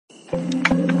Hi,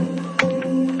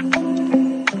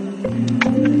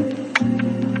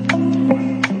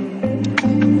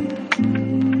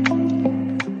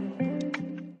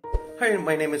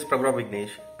 my name is Prabha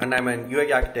Vignesh and I'm an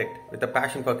UI architect with a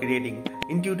passion for creating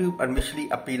intuitive and visually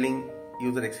appealing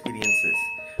user experiences.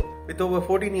 With over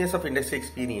 14 years of industry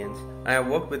experience, I have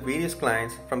worked with various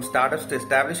clients from startups to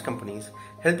established companies,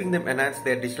 helping them enhance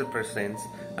their digital presence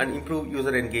and improve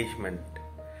user engagement.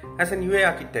 As an UI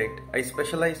architect, I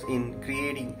specialize in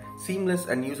creating seamless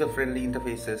and user-friendly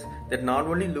interfaces that not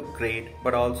only look great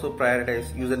but also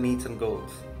prioritize user needs and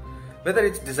goals. Whether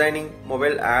it's designing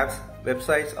mobile apps,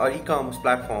 websites or e-commerce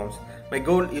platforms, my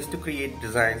goal is to create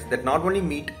designs that not only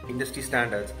meet industry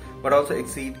standards but also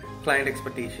exceed client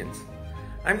expectations.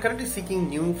 I'm currently seeking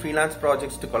new freelance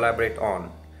projects to collaborate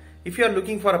on. If you are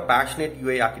looking for a passionate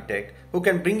UI architect who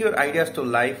can bring your ideas to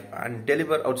life and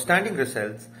deliver outstanding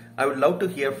results, I would love to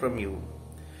hear from you.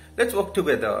 Let's work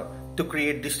together to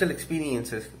create digital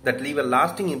experiences that leave a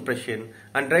lasting impression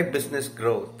and drive business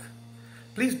growth.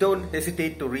 Please don't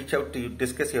hesitate to reach out to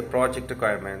discuss your project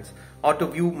requirements or to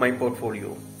view my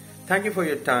portfolio. Thank you for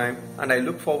your time and I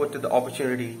look forward to the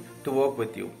opportunity to work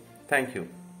with you. Thank you.